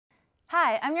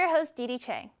Hi, I'm your host, Dee Dee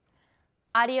Chang.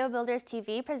 Audio Builders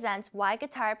TV presents Why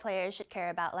Guitar Players Should Care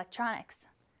About Electronics.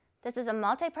 This is a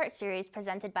multi-part series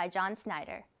presented by John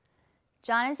Snyder.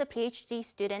 John is a PhD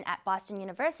student at Boston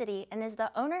University and is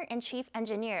the owner and chief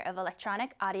engineer of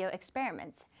Electronic Audio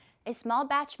Experiments, a small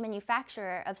batch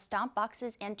manufacturer of stomp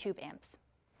boxes and tube amps.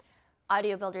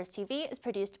 Audio Builders TV is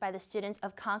produced by the students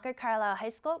of Concord Carlisle High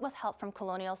School with help from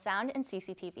Colonial Sound and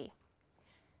CCTV.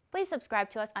 Please subscribe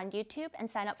to us on YouTube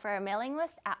and sign up for our mailing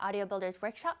list at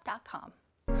audiobuildersworkshop.com.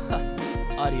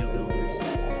 Audio Builders.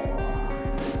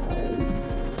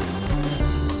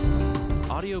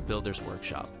 Audio Builders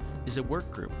Workshop is a work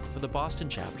group for the Boston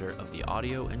chapter of the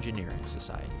Audio Engineering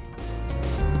Society.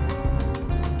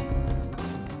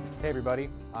 Hey everybody,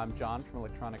 I'm John from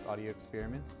Electronic Audio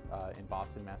Experiments in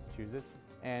Boston, Massachusetts,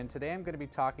 and today I'm going to be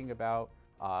talking about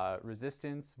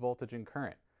resistance, voltage, and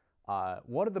current.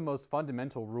 One of the most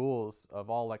fundamental rules of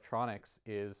all electronics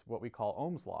is what we call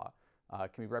Ohm's law.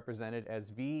 It can be represented as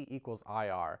V equals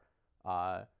IR.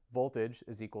 Voltage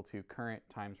is equal to current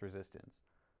times resistance.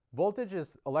 Voltage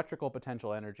is electrical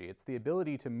potential energy. It's the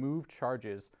ability to move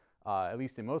charges, at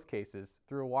least in most cases,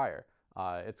 through a wire.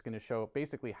 It's going to show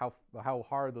basically how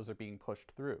hard those are being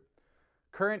pushed through.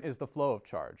 Current is the flow of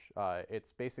charge.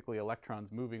 It's basically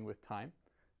electrons moving with time.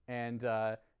 And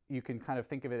you can kind of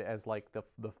think of it as like the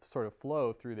sort of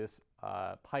flow through this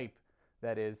pipe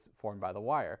that is formed by the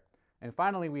wire. And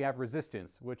finally, we have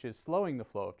resistance, which is slowing the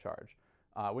flow of charge.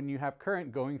 When you have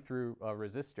current going through a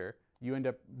resistor, you end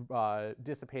up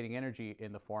dissipating energy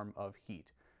in the form of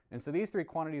heat. And so these three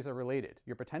quantities are related.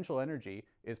 Your potential energy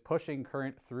is pushing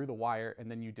current through the wire, and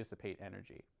then you dissipate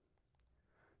energy.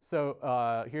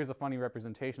 So here's a funny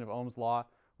representation of Ohm's law,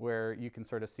 where you can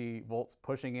sort of see volts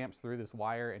pushing amps through this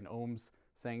wire and ohms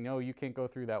saying, no, you can't go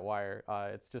through that wire.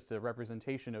 It's just a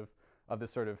representation of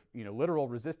this sort of literal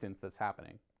resistance that's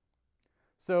happening.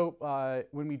 So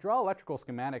when we draw electrical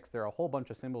schematics, there are a whole bunch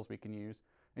of symbols we can use.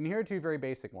 And here are two very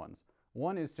basic ones.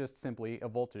 One is just simply a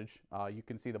voltage. You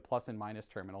can see the plus and minus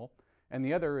terminal. And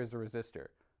the other is a resistor.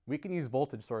 We can use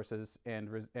voltage sources and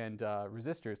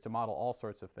resistors to model all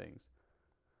sorts of things.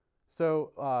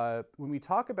 So when we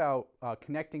talk about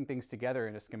connecting things together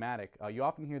in a schematic, you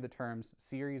often hear the terms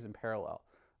series and parallel.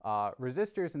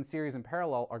 Resistors in series and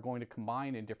parallel are going to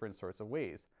combine in different sorts of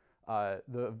ways.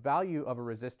 The value of a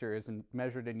resistor is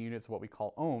measured in units of what we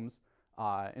call ohms,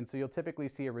 and so you'll typically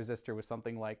see a resistor with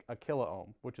something like a kiloohm,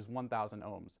 which is 1,000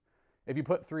 ohms. If you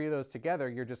put three of those together,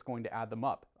 you're just going to add them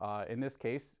up. In this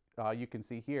case, you can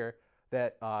see here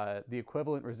that the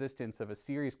equivalent resistance of a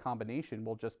series combination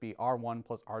will just be R1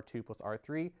 plus R2 plus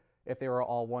R3. If they were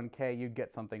all 1K, you'd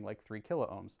get something like 3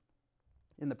 kiloohms.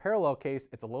 In the parallel case,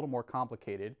 it's a little more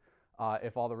complicated.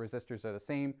 If all the resistors are the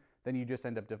same, then you just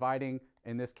end up dividing.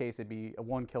 In this case, it'd be a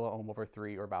 1 kiloohm over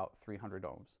 3, or about 300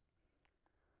 ohms.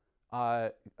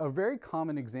 A very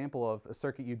common example of a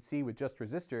circuit you'd see with just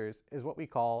resistors is what we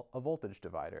call a voltage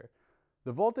divider.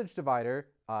 The voltage divider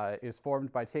is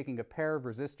formed by taking a pair of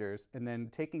resistors and then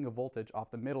taking a voltage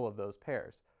off the middle of those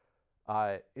pairs.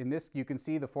 In this, you can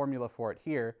see the formula for it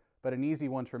here, but an easy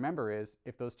one to remember is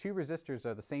if those two resistors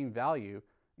are the same value,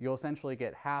 you'll essentially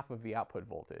get half of the output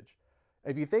voltage.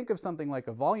 If you think of something like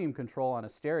a volume control on a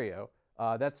stereo,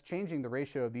 that's changing the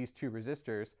ratio of these two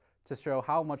resistors to show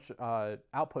how much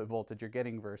output voltage you're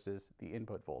getting versus the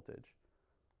input voltage.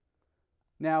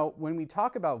 Now, when we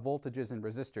talk about voltages and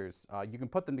resistors, you can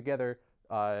put them together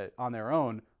on their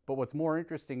own, but what's more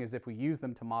interesting is if we use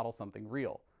them to model something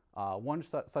real. One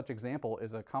such example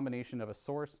is a combination of a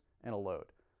source and a load.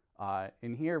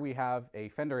 In here we have a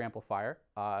Fender amplifier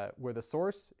where the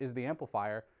source is the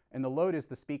amplifier and the load is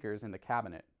the speakers in the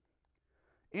cabinet.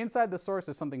 Inside the source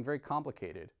is something very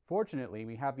complicated. Fortunately,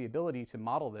 we have the ability to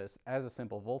model this as a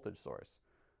simple voltage source.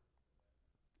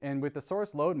 And with the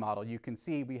source load model, you can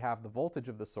see we have the voltage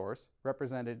of the source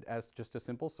represented as just a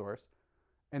simple source,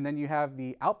 and then you have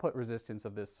the output resistance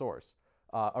of this source.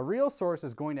 A real source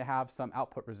is going to have some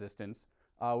output resistance,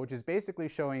 which is basically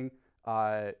showing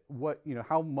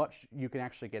how much you can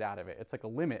actually get out of it. It's like a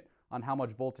limit on how much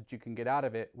voltage you can get out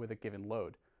of it with a given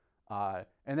load.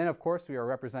 And then, of course, we are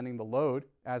representing the load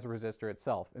as a resistor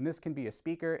itself. And this can be a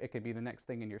speaker, it can be the next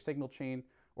thing in your signal chain,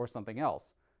 or something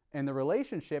else. And the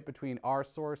relationship between our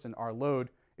source and our load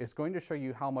is going to show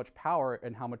you how much power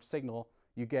and how much signal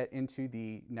you get into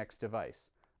the next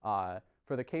device.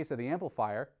 For the case of the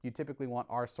amplifier, you typically want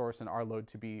our source and our load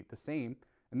to be the same,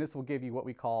 and this will give you what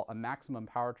we call a maximum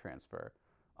power transfer.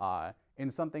 In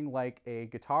something like a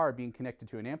guitar being connected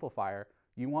to an amplifier,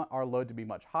 you want our load to be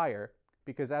much higher,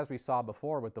 because as we saw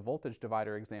before with the voltage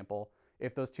divider example,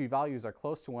 if those two values are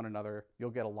close to one another, you'll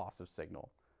get a loss of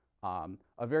signal.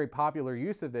 A very popular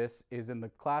use of this is in the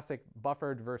classic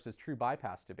buffered versus true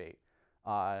bypass debate.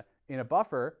 In a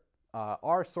buffer,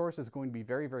 R source is going to be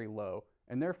very, very low,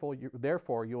 and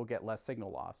therefore you'll get less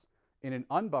signal loss. In an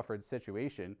unbuffered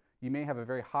situation, you may have a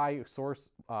very high source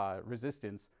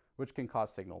resistance, which can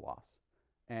cause signal loss.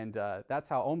 And that's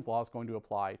how Ohm's law is going to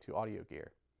apply to audio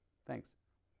gear. Thanks.